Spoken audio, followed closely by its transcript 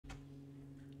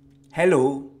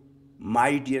Hello,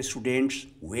 my dear students,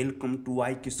 welcome to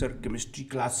Acyclic chemistry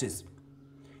classes.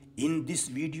 In this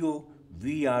video,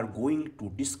 we are going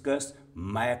to discuss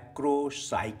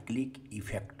macrocyclic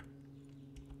effect.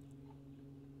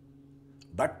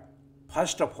 But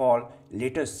first of all,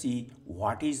 let us see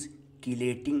what is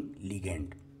chelating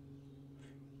ligand.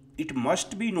 It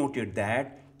must be noted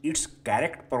that its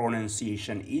correct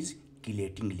pronunciation is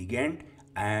chelating ligand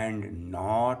and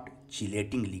not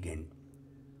chelating ligand.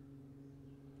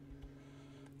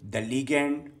 The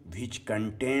ligand which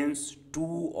contains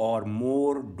two or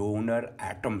more donor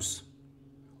atoms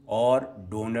or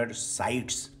donor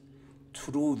sites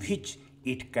through which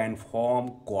it can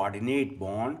form coordinate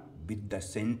bond with the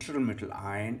central metal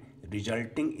ion,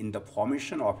 resulting in the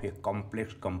formation of a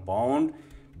complex compound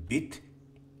with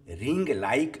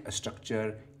ring-like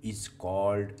structure, is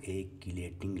called a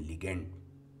chelating ligand.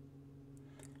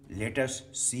 Let us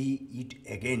see it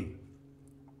again.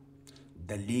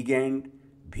 The ligand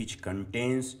which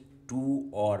contains two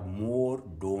or more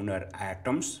donor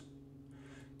atoms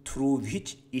through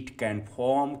which it can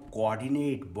form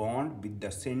coordinate bond with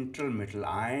the central metal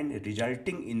ion,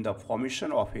 resulting in the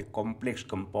formation of a complex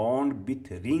compound with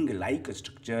ring-like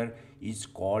structure, is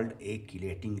called a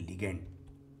chelating ligand.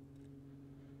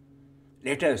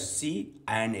 Let us see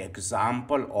an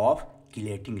example of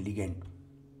chelating ligand.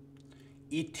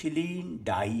 Ethylene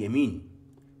diamine,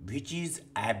 which is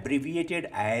abbreviated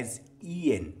as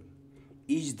EN,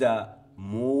 is the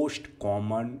most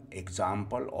common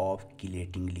example of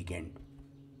chelating ligand.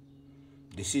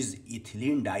 This is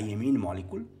ethylene diamine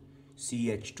molecule,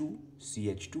 CH2,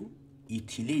 CH2,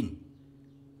 ethylene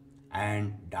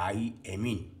and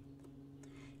diamine.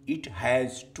 It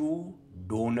has two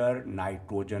donor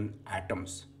nitrogen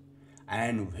atoms,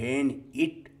 and when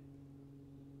it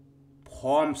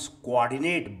forms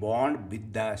coordinate bond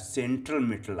with the central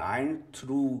metal ion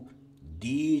through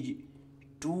these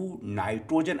two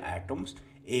nitrogen atoms,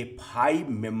 a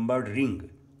five-membered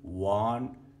ring,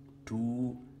 1,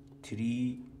 2,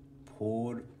 3,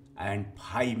 4 and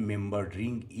 5-membered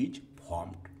ring is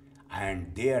formed,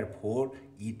 and therefore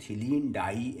ethylene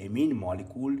diamine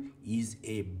molecule is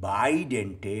a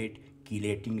bidentate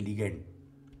chelating ligand.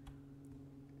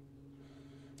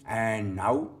 And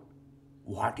now,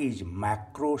 what is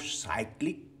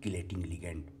macrocyclic chelating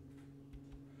ligand?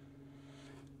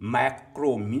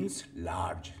 Macro means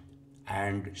large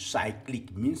and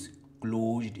cyclic means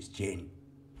closed chain.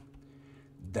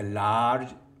 The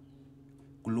large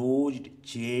closed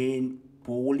chain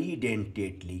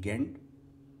polydentate ligand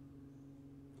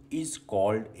is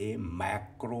called a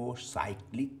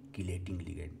macrocyclic chelating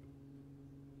ligand.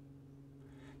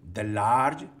 The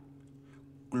large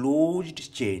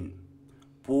closed chain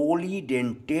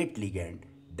polydentate ligand,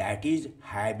 that is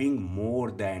having more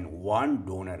than one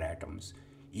donor atoms,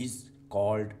 is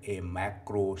called a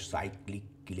macrocyclic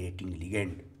chelating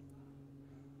ligand.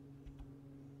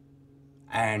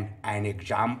 And an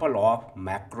example of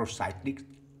macrocyclic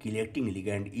chelating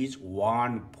ligand is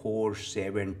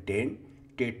 1,4,7,10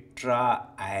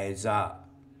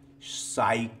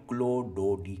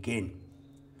 tetraazacyclododecane.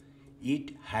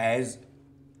 It has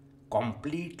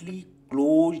completely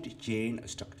closed chain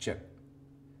structure.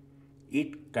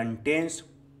 It contains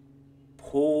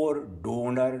 4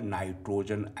 donor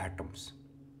nitrogen atoms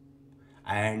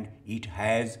and it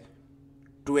has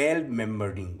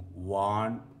 12-membered ring,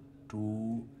 1,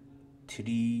 2,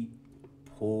 3,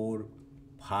 4,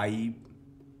 5,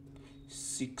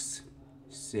 6,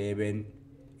 7,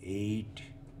 8,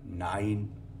 9,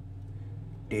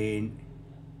 10,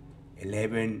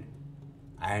 11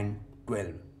 and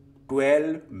 12.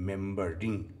 12-membered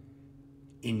ring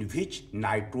in which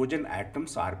nitrogen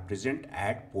atoms are present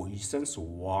at positions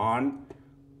 1,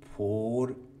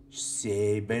 4,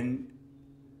 7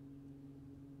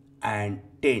 and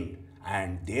 10,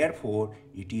 and therefore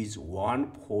it is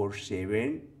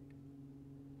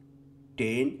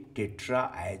 1,4,7,10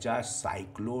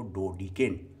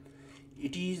 tetraazacyclododecane.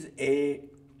 It is a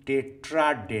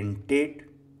tetradentate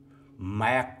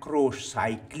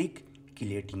macrocyclic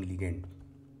chelating ligand.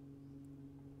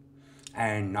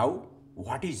 And now,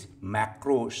 what is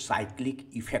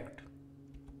macrocyclic effect?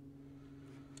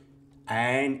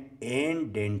 An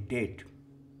n-dentate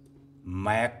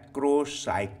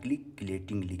macrocyclic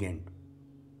chelating ligand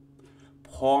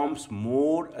forms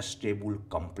more stable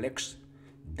complex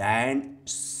than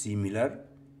similar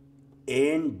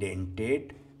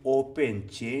n-dentate open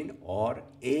chain or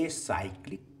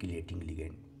acyclic chelating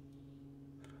ligand.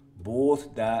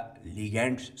 Both the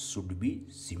ligands should be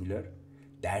similar,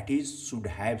 that is, should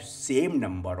have same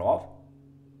number of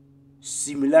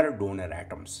similar donor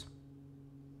atoms.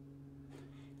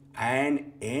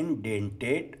 an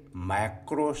n-dentate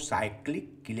macrocyclic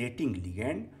chelating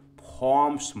ligand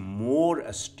forms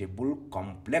more stable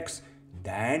complex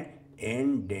than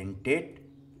n-dentate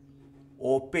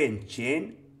open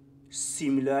chain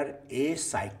similar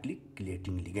acyclic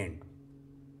chelating ligand.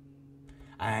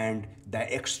 And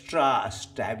the extra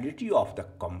stability of the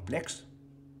complex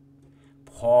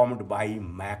formed by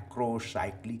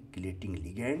macrocyclic chelating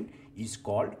ligand is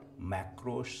called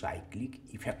macrocyclic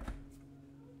effect.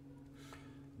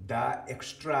 The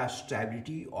extra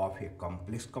stability of a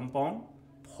complex compound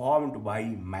formed by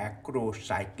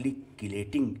macrocyclic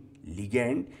chelating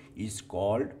ligand is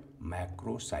called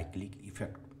macrocyclic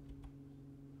effect.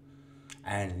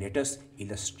 And let us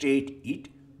illustrate it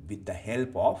with the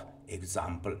help of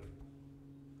example.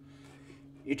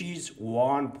 It is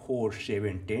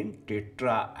 1,4,7,10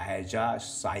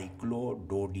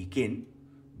 tetraazacyclododecane,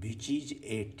 which is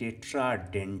a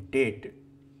tetradentate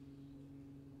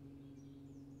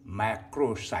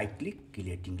macrocyclic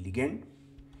chelating ligand,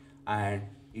 and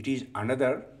it is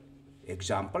another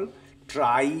example.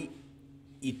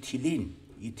 Triethylene.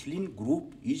 Ethylene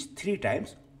group is 3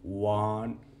 times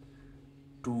 1,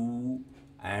 2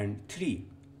 and 3.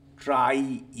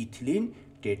 Triethylene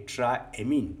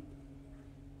tetramine.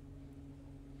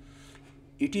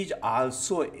 It is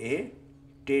also a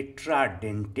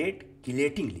tetradentate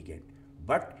chelating ligand,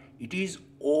 but it is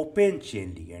open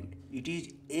chain ligand. It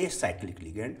is acyclic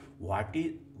ligand, while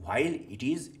it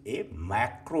is a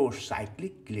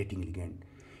macrocyclic chelating ligand.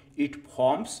 It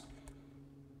forms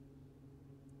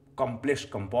complex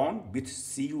compound with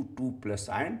Cu2 plus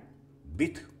ion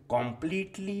with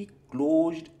completely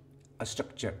closed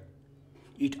structure.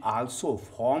 It also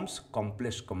forms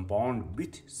complex compound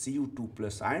with Cu2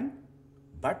 plus ion,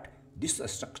 but this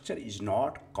structure is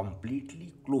not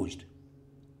completely closed.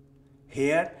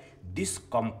 Here, this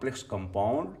complex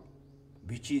compound,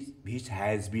 which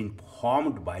has been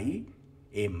formed by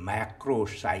a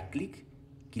macrocyclic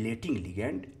chelating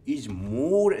ligand, is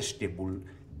more stable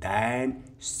than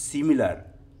similar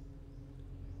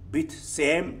with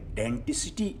same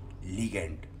denticity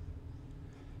ligand.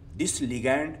 This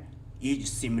ligand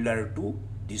is similar to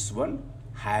this one,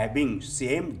 having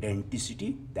same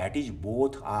denticity, that is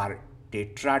both are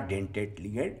tetradentate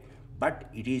ligand, but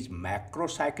it is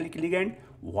macrocyclic ligand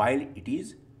while it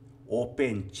is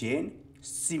open chain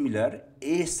similar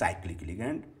acyclic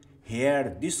ligand.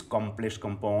 Here this complex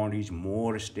compound is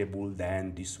more stable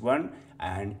than this one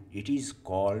and it is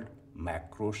called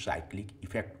macrocyclic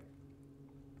effect.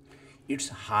 Its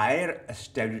higher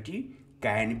stability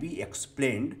can be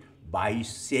explained by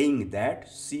saying that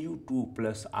Cu2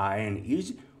 plus ion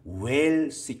is well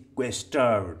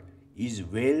sequestered, is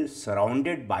well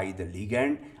surrounded by the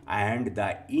ligand, and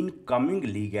the incoming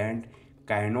ligand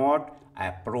cannot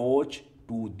approach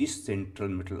to this central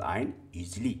metal ion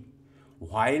easily,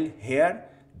 while here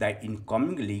the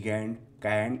incoming ligand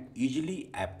can easily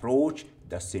approach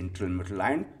the central metal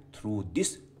ion through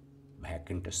this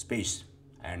vacant space.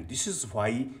 And this is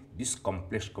why this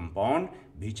complex compound,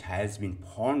 which has been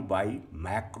formed by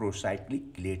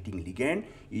macrocyclic chelating ligand,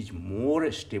 is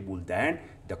more stable than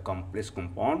the complex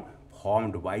compound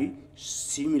formed by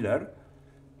similar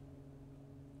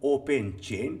open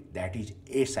chain, that is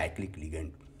acyclic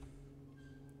ligand.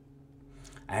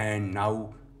 And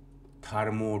now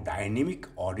thermodynamic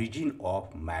origin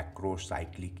of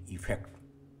macrocyclic effect.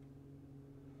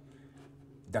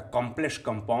 The complex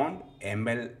compound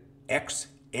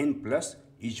MlXN plus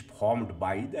is formed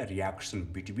by the reaction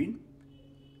between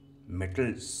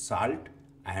metal salt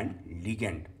and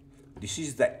ligand. This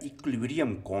is the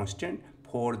equilibrium constant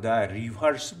for the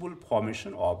reversible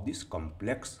formation of this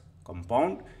complex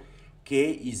compound.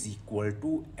 K is equal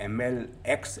to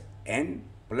MlXN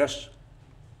plus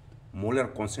molar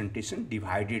concentration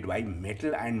divided by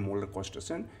metal and molar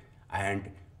concentration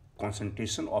and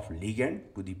concentration of ligand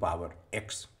to the power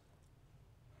X.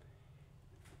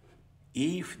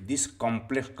 If this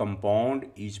complex compound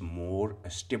is more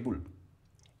stable,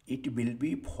 it will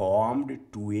be formed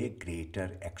to a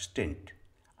greater extent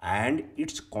and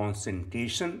its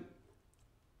concentration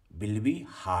will be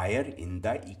higher in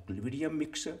the equilibrium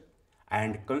mixture,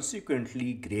 and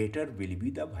consequently greater will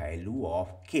be the value of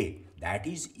K, that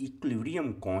is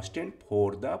equilibrium constant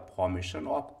for the formation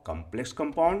of complex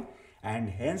compound, and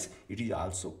hence it is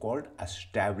also called a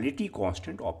stability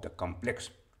constant of the complex.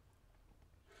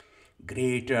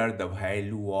 Greater the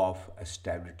value of a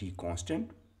stability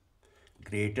constant,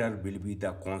 greater will be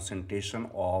the concentration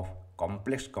of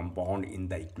complex compound in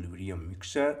the equilibrium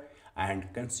mixture,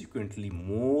 and consequently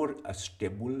more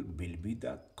stable will be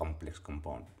the complex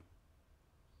compound.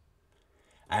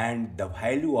 and the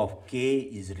value of K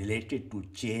is related to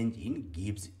change in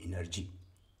Gibbs energy.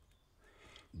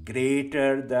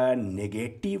 Greater the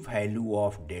negative value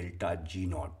of delta G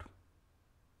naught,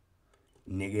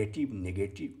 negative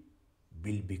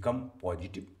will become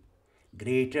positive.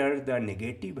 Greater the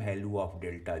negative value of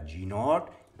delta G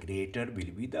naught, greater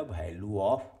will be the value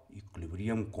of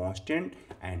equilibrium constant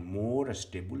and more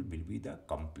stable will be the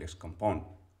complex compound.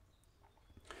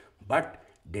 But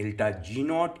delta G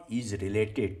naught is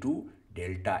related to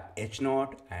delta H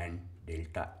naught and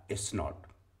delta S naught.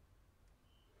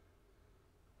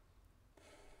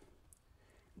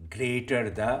 Greater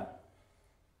the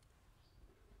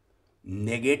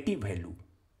negative value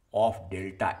of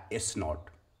delta S naught,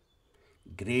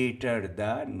 greater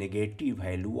the negative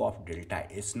value of delta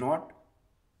S naught,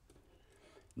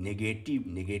 negative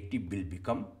will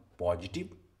become positive.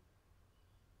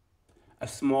 A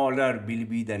smaller will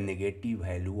be the negative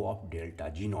value of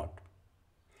delta G naught.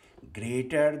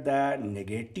 Greater the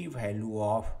negative value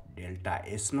of delta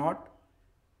S naught,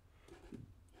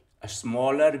 a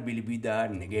smaller will be the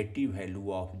negative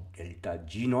value of delta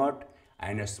G naught,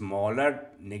 and a smaller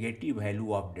negative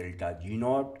value of delta G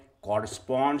naught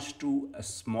corresponds to a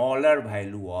smaller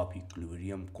value of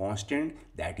equilibrium constant,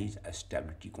 that is a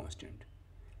stability constant.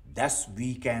 Thus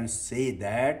we can say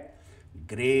that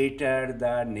greater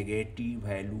the negative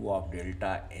value of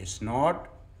delta S naught,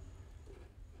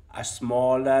 a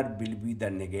smaller will be the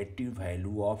negative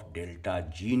value of delta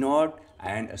G naught,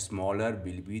 and a smaller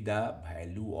will be the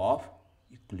value of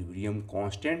equilibrium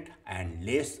constant, and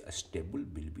less stable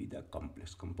will be the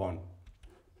complex compound.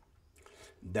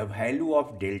 The value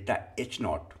of delta H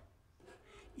naught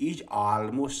is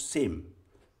almost same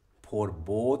for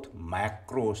both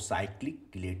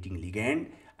macrocyclic chelating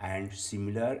ligand and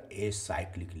similar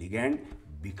acyclic ligand,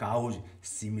 because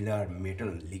similar metal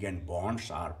ligand bonds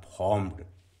are formed.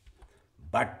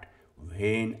 But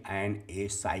when an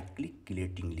acyclic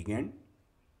chelating ligand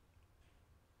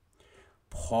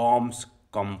forms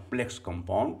complex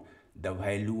compound, the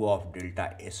value of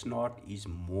delta S naught is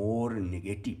more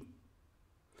negative.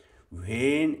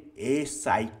 When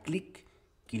acyclic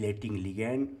chelating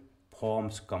ligand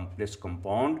forms complex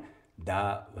compound,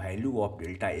 the value of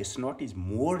delta S naught is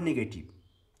more negative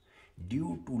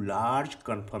due to large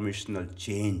conformational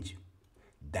change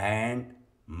than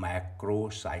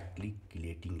macrocyclic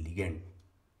chelating ligand.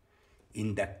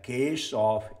 In the case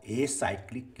of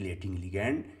acyclic chelating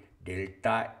ligand,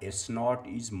 delta S naught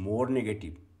is more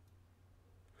negative.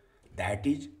 That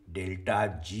is,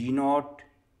 delta G naught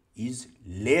is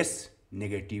less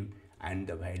negative and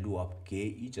the value of K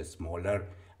is smaller,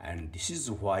 and this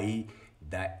is why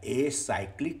the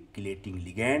acyclic chelating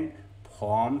ligand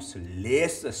forms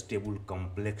less stable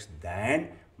complex than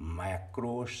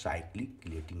macrocyclic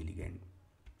chelating ligand.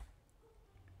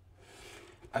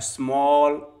 A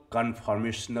small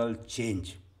conformational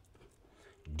change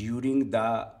during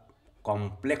the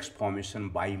complex formation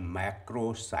by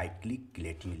macrocyclic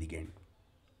chelating ligand.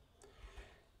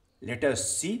 Let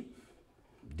us see,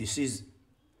 this is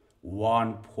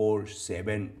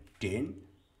 1,4,7,10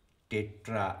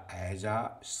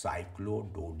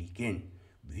 tetraazacyclododecane,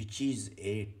 which is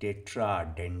a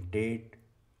tetradentate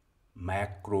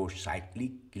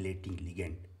macrocyclic chelating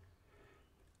ligand,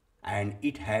 and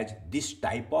it has this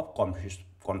type of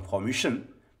conformation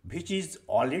which is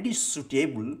already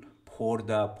suitable for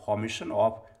the formation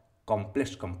of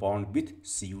complex compound with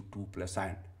Cu2 plus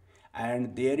ion,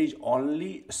 and there is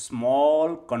only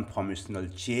small conformational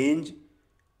change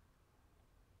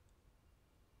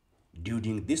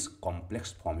during this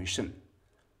complex formation.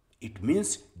 It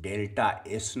means delta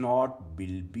S naught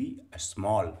will be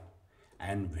small,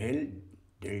 and when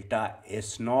delta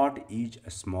S naught is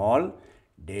small,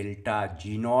 delta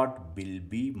G naught will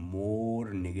be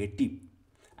more negative,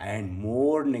 and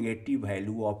more negative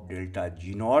value of delta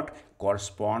G naught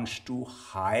corresponds to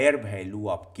higher value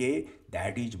of K,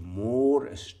 that is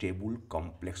more stable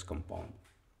complex compound.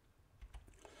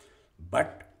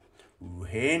 But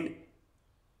when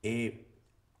an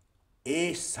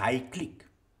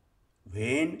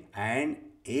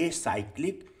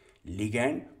acyclic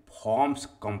ligand forms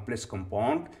complex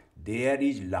compound, there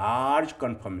is large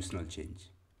conformational change.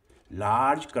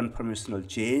 Large conformational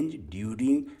change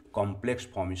during complex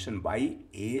formation by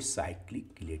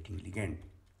acyclic chelating ligand.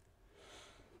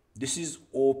 This is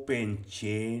open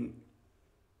chain,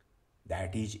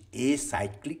 that is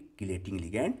acyclic chelating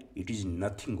ligand. It is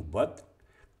nothing but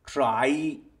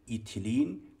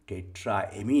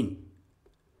triethylenetetramine.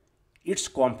 Its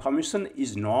conformation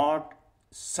is not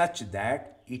such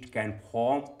that it can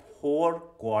form 4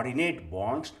 coordinate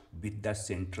bonds with the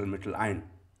central metal ion.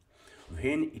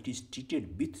 when it is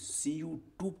treated with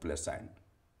Cu2 plus ion.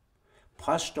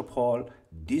 First of all,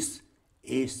 this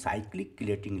acyclic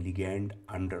chelating ligand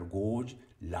undergoes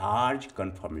large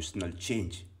conformational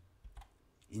change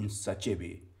in such a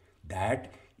way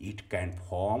that it can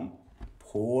form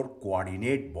 4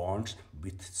 coordinate bonds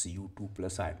with Cu2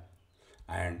 plus ion,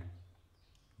 and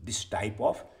this type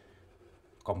of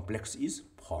complex is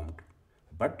formed.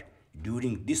 But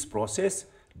during this process,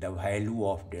 the value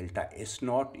of delta S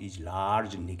naught is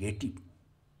large negative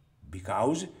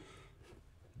because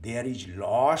there is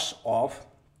loss of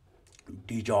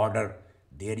disorder,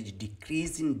 there is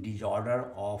decrease in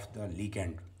disorder of the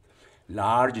ligand.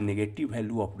 Large negative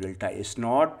value of delta S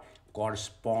naught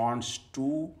corresponds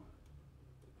to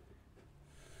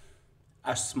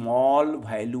a small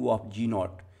value of G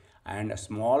naught, and a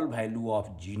small value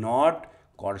of G naught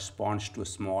corresponds to a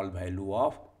small value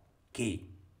of K.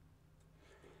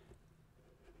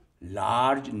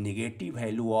 Large negative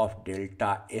value of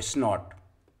delta S naught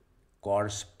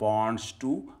corresponds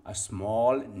to a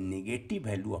small negative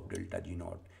value of delta G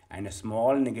naught, and a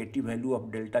small negative value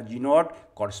of delta G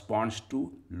naught corresponds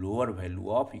to lower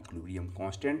value of equilibrium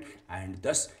constant, and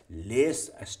thus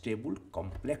less stable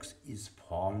complex is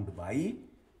formed by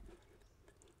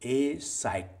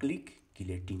acyclic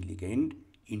chelating ligand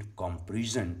in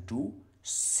comparison to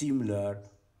similar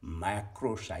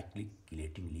macrocyclic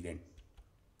chelating ligand.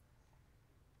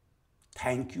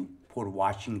 Thank you for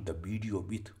watching the video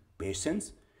with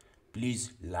patience.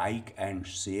 Please like and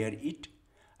share it,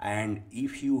 and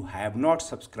if you have not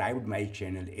subscribed my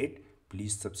channel yet,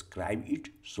 please subscribe it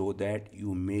so that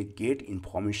you may get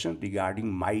information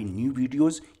regarding my new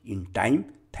videos in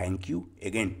time. Thank you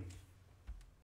again.